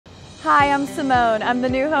Hi, I'm Simone. I'm the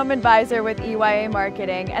new home advisor with EYA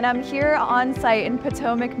Marketing, and I'm here on site in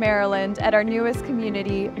Potomac, Maryland at our newest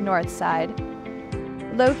community, Northside.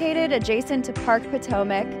 Located adjacent to Park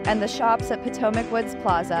Potomac and the shops at Potomac Woods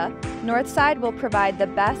Plaza, Northside will provide the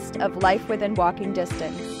best of life within walking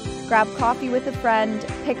distance. Grab coffee with a friend,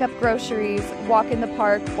 pick up groceries, walk in the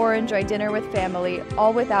park, or enjoy dinner with family,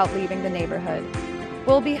 all without leaving the neighborhood.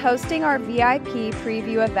 We'll be hosting our VIP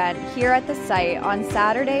preview event here at the site on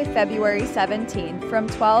Saturday, February 17th from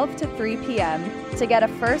 12 to 3 p.m. to get a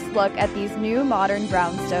first look at these new modern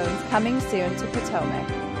brownstones coming soon to Potomac.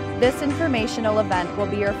 This informational event will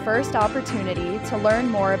be your first opportunity to learn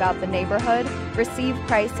more about the neighborhood, receive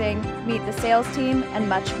pricing, meet the sales team, and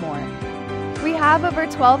much more. We have over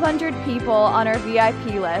 1,200 people on our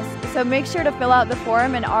VIP list, so make sure to fill out the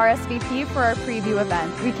form and RSVP for our preview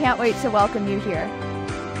event. We can't wait to welcome you here.